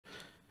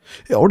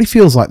it already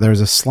feels like there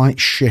is a slight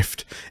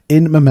shift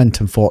in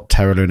momentum for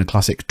Terra Luna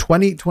Classic.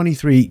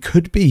 2023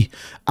 could be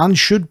and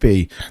should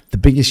be the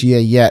biggest year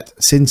yet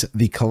since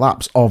the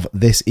collapse of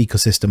this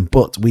ecosystem,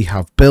 but we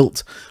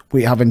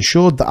have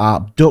ensured that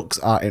our ducks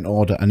are in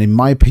order, and in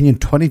my opinion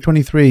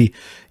 2023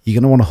 you're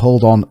going to want to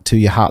hold on to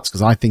your hats,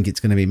 because I think it's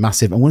going to be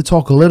massive. I'm going to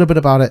talk a little bit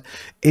about it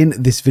in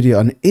this video.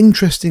 An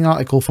interesting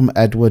article from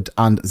Edward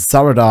and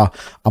Zaradar,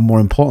 and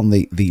more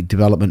importantly, the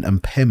development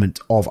and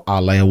payment of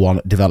our Layer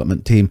 1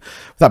 development team.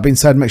 With that being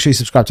said, make sure you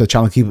subscribe to the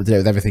channel, keep up to date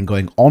with everything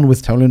going on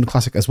with Terra Luna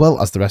Classic, as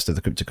well as the rest of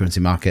the cryptocurrency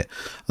market.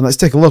 And let's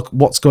take a look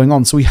what's going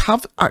on. So we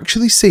have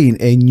actually seen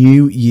a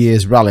New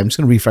Year's rally. I'm just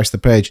going to refresh the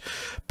page,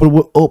 but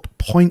we're up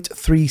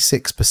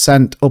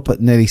 0.36%, up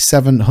at nearly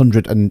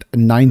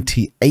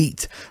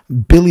 $798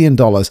 billion. You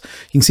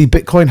can see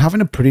Bitcoin having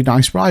a pretty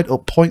nice ride,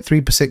 up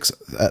 0.36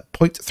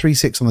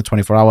 on the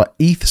 24-hour.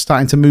 ETH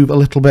starting to move a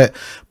little bit,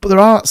 but there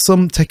are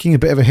some taking a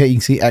bit of a hit. You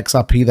can see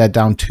XRP there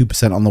down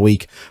 2% on the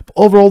week. But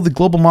overall, the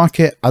global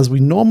market, as we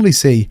normally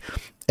see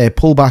a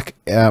pullback,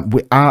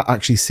 we are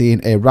actually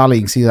seeing a rally.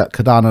 You can see that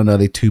Cardano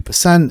nearly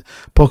 2%,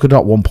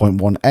 Polkadot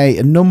 1.18,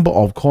 a number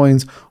of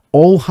coins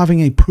all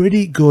having a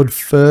pretty good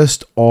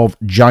 1st of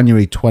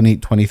January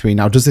 2023.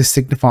 Now, does this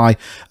signify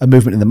a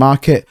movement in the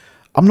market?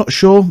 I'm not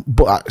sure,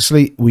 but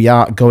actually we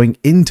are going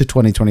into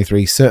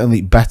 2023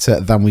 certainly better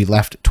than we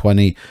left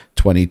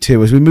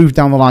 2022. As we move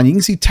down the line, you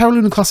can see Terra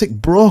Luna Classic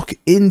broke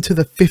into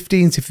the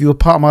 15s. If you were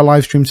part of my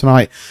live stream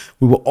tonight,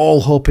 we were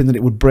all hoping that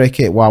it would break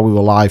it while we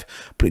were live,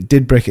 but it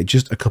did break it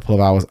just a couple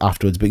of hours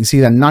afterwards. But you can see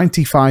that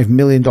 $95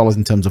 million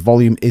in terms of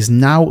volume is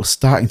now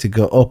starting to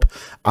go up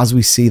as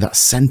we see that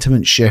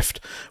sentiment shift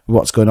with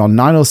what's going on.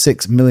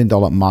 $906 million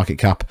market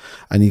cap.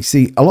 And you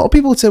see a lot of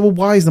people would say, well,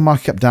 why is the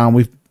market cap down?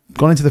 We've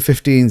gone into the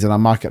 15s and our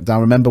market cap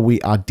down. Remember, we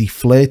are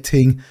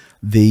deflating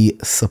the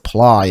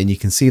supply, and you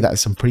can see that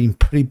there's some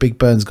pretty big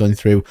burns going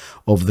through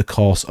over the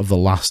course of the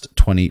last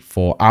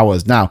 24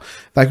 hours. Now,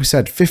 like we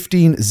said,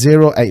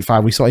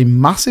 15,085, we saw a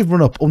massive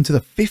run up onto the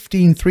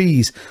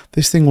 15.3s.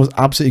 This thing was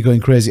absolutely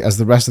going crazy as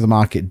the rest of the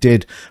market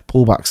did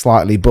pull back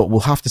slightly, but we'll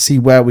have to see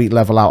where we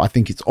level out. I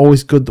think it's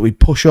always good that we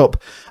push up,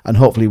 and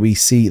hopefully we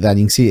see then.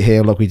 You can see it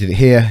here. Look, we did it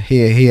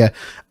here,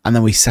 and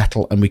then we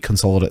settle and we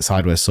consolidate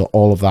sideways. So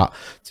all of that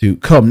to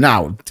come.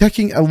 Now,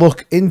 taking a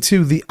look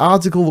into the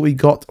article that we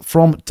got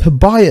from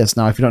Tobias.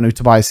 Now, if you don't know who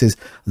Tobias is,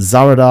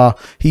 Zaradar,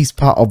 he's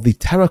part of the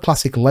Terra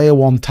Classic Layer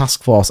 1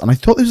 task force. And I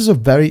thought this was a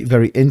very,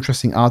 very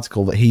interesting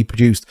article that he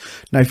produced.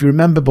 Now, if you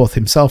remember, both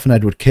himself and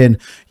Edward Kin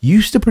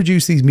used to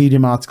produce these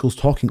Medium articles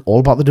talking all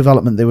about the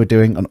development they were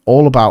doing and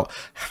all about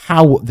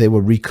how they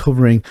were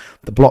recovering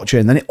the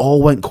blockchain. Then it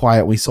all went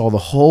quiet. We saw the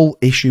whole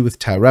issue with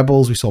Terra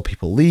Rebels. We saw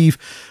people leave.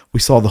 We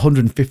saw the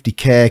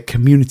 150k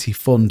community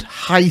fund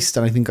heist,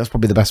 and I think that's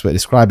probably the best way to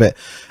describe it.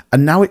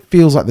 And now it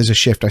feels like there's a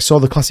shift. I saw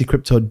the Classic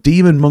Crypto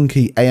Demon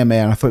Monkey AMA,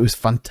 and I thought it was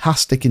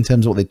fantastic in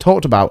terms of what they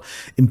talked about,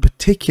 in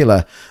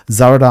particular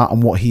Zaradar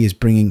and what he is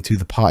bringing to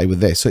the party with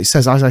this. So it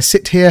says, as I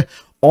sit here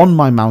on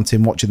my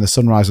mountain watching the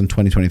sunrise on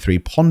 2023,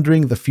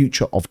 pondering the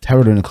future of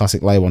Terra Luna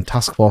Classic Layer 1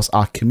 Task Force,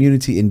 our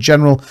community in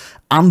general,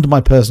 and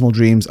my personal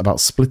dreams about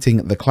splitting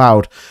the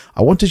cloud,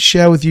 I wanted to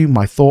share with you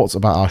my thoughts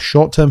about our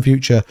short-term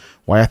future,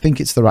 why I think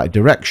it's the right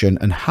direction,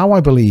 and how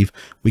I believe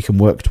we can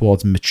work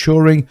towards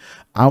maturing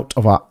out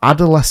of our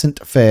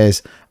adolescent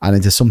phase and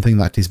into something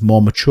that is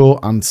more mature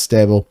and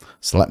stable.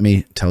 So let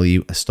me tell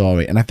you a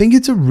story. And I think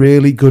it's a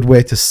really good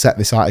way to set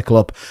this article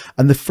up.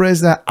 And the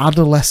phrase there,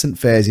 adolescent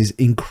phase, is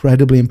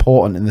incredibly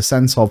important in the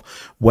sense of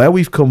where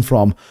we've come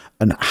from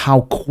and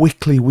how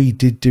quickly we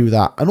did do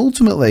that. And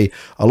ultimately,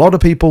 a lot of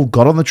people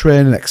got on the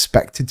train and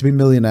expected to be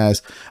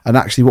millionaires. And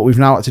actually what we've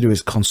now had to do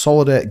is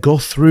consolidate, go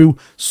through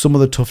some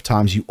of the tough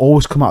times. You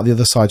always come out the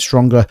other side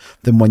stronger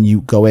than when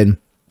you go in.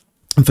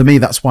 And for me,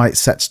 that's why it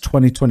sets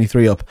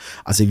 2023 up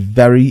as a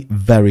very,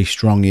 very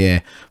strong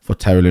year for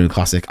Terra Luna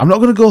Classic. I'm not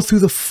going to go through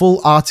the full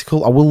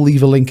article. I will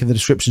leave a link in the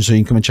description so you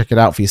can come and check it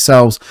out for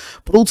yourselves.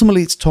 But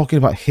ultimately, it's talking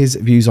about his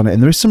views on it.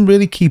 And there is some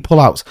really key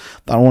pullouts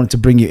that I wanted to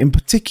bring you. In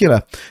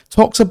particular,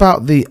 talks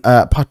about the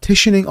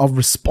partitioning of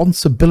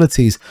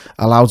responsibilities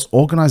allows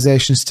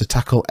organizations to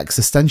tackle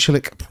existential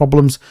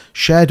problems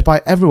shared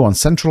by everyone,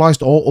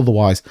 centralized or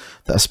otherwise,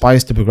 that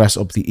aspires to progress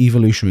up the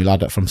evolutionary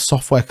ladder from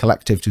software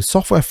collective to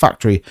software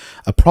factory.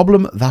 A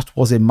problem that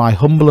was, in my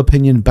humble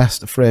opinion,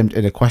 best framed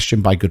in a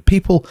question by good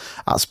people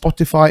at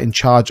Spotify in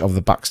charge of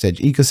the Backstage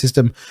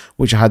ecosystem,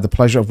 which I had the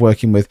pleasure of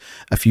working with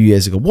a few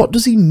years ago. What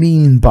does he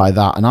mean by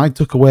that? And I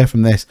took away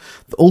from this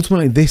that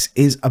ultimately this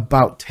is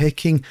about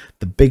taking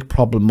the big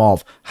problem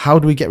of how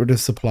do we get rid of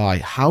supply?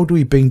 How do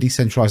we bring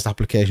decentralized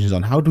applications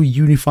on? How do we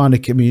unify the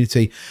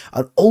community?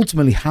 And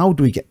ultimately, how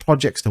do we get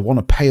projects to want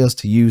to pay us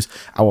to use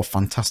our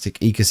fantastic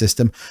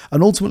ecosystem?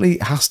 And ultimately,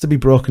 it has to be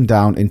broken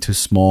down into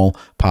small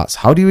parts.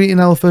 How do you eat an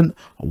elephant?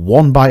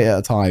 One bite at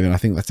a time. And I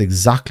think that's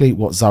exactly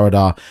what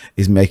Zaradar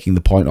is making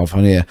the point of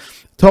on here.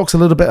 Talks a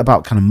little bit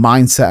about kind of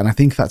mindset, and I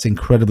think that's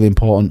incredibly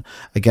important,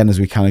 again, as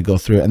we kind of go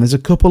through it. And there's a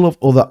couple of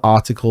other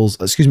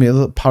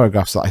other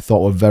paragraphs that I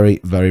thought were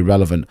very, very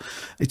relevant.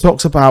 It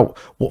talks about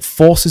what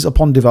forces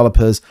upon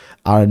developers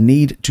are a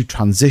need to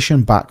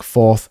transition back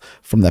forth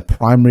from their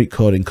primary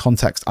coding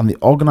context and the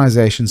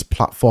organization's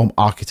platform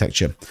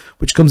architecture,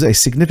 which comes at a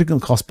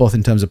significant cost both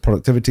in terms of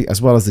productivity as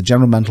well as the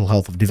general mental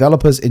health of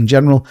developers. In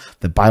general,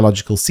 the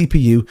biological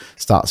CPU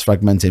starts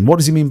fragmenting. What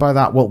does he mean by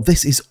that? Well,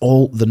 this is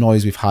all the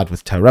noise we've had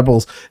with Terra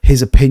Rebels.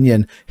 His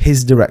opinion,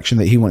 his direction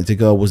that he wanted to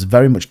go was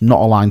very much not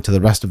aligned to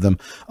the rest of them.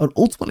 And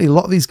ultimately, a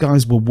lot of these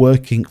guys were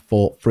working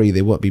for free.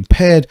 They weren't being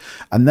paid.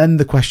 And then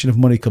the question of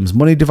money comes.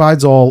 Money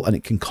divides all, and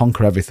it can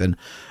conquer everything.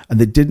 And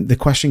the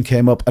question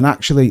came up. And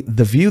actually,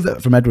 the view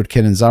that from Edward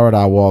Kin and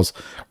Zaradar was,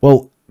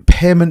 well,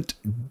 payment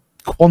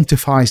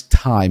quantifies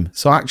time.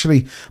 So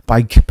actually,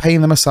 by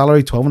paying them a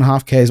salary,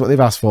 12.5K is what they've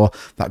asked for,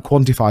 that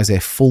quantifies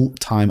a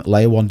full-time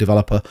layer 1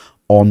 developer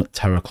on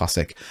Terra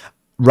Classic,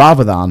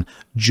 rather than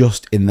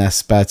just in their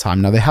spare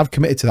time. Now, they have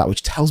committed to that,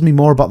 which tells me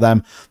more about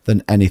them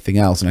than anything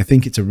else. And I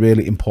think it's a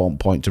really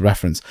important point to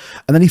reference.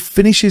 And then he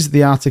finishes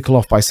the article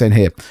off by saying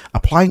here,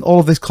 applying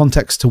all of this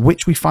context to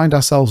which we find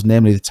ourselves,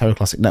 namely the Terra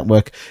Classic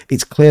network,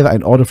 it's clear that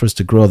in order for us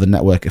to grow the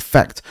network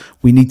effect,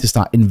 we need to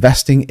start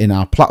investing in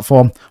our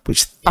platform,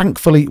 which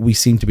thankfully we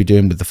seem to be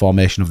doing with the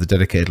formation of the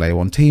dedicated layer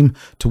 1 team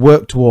to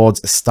work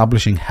towards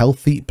establishing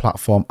healthy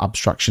platform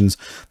abstractions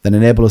that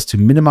enable us to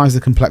minimize the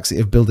complexity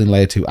of building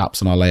layer 2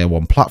 apps on our layer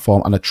 1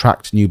 platform and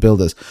attract new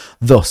builders.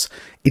 Thus,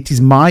 it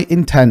is my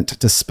intent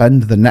to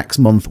spend the next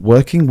month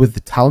working with the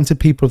talented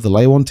people of the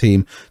layer 1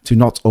 team to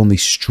not only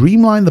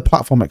streamline the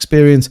platform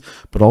experience,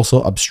 but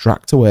also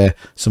abstract away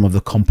some of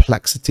the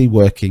complexity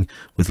working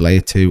with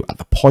layer 2 at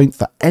the point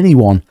that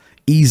anyone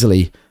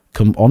easily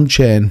come on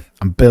chain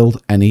and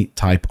build any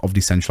type of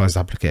decentralized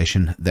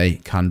application they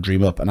can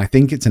dream up. And I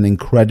think it's an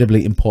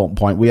incredibly important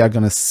point. We are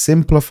going to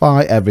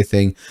simplify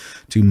everything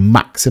to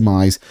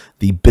maximize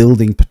the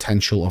building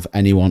potential of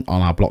anyone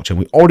on our blockchain.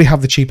 We already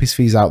have the cheapest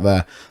fees out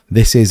there.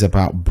 This is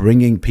about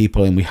bringing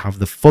people in. We have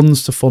the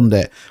funds to fund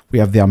it. We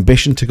have the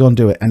ambition to go and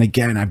do it. And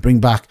again, I bring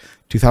back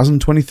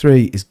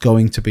 2023 is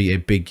going to be a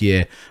big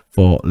year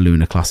for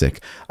Luna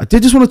Classic. I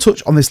did just want to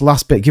touch on this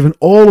last bit, given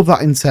all of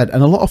that in said,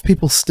 and a lot of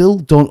people still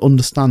don't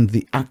understand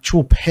the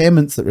actual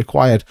payments that are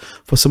required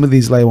for some of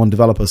these layer 1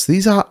 developers.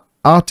 These are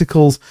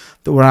articles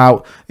that were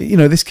out, you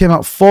know, this came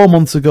out 4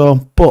 months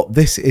ago, but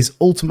this is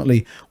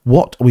ultimately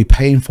what are we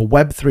paying for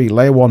Web3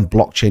 layer 1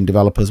 blockchain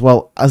developers?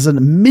 Well, as a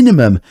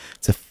minimum,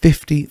 it's a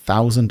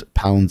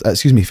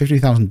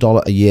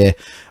 $50,000 a year.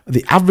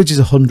 The average is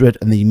 100,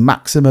 and the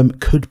maximum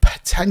could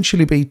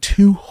potentially be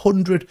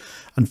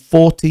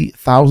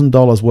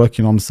 $240,000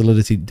 working on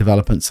Solidity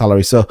development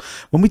salary. So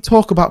when we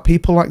talk about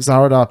people like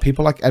Zaradar,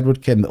 people like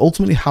Edward Kim, that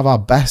ultimately have our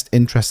best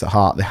interests at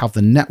heart, they have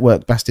the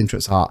network best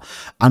interests at heart,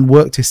 and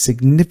worked a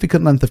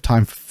significant length of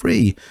time for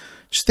free,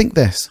 just think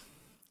this: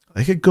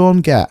 they could go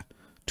and get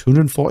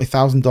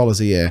 $240,000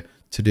 a year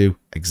to do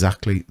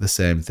exactly the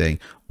same thing.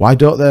 Why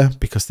don't they?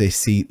 Because they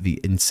see the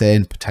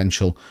insane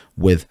potential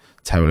with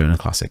Terra Luna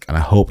Classic, and I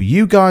hope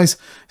you guys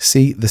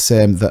see the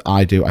same that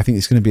I do. I think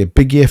it's going to be a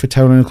big year for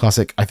Terra Luna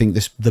Classic. I think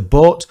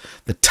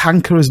the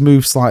tanker has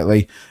moved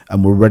slightly,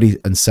 and we're ready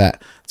and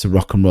set to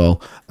rock and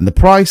roll. And the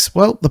price,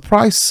 well, the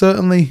price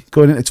certainly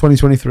going into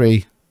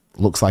 2023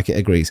 looks like it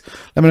agrees.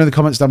 Let me know in the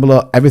comments down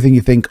below everything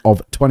you think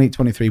of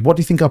 2023. What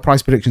do you think our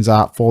price predictions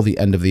are for the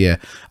end of the year?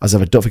 As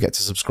ever, don't forget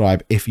to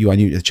subscribe if you are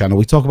new to the channel.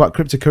 We talk about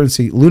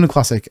cryptocurrency, Luna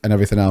Classic, and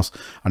everything else,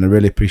 and I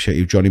really appreciate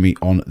you joining me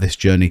on this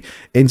journey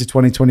into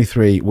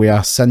 2023. We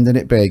are sending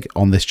it big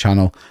on this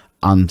channel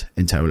and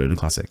in Terra Luna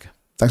Classic.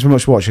 Thanks very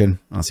much for watching.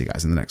 I'll see you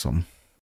guys in the next one.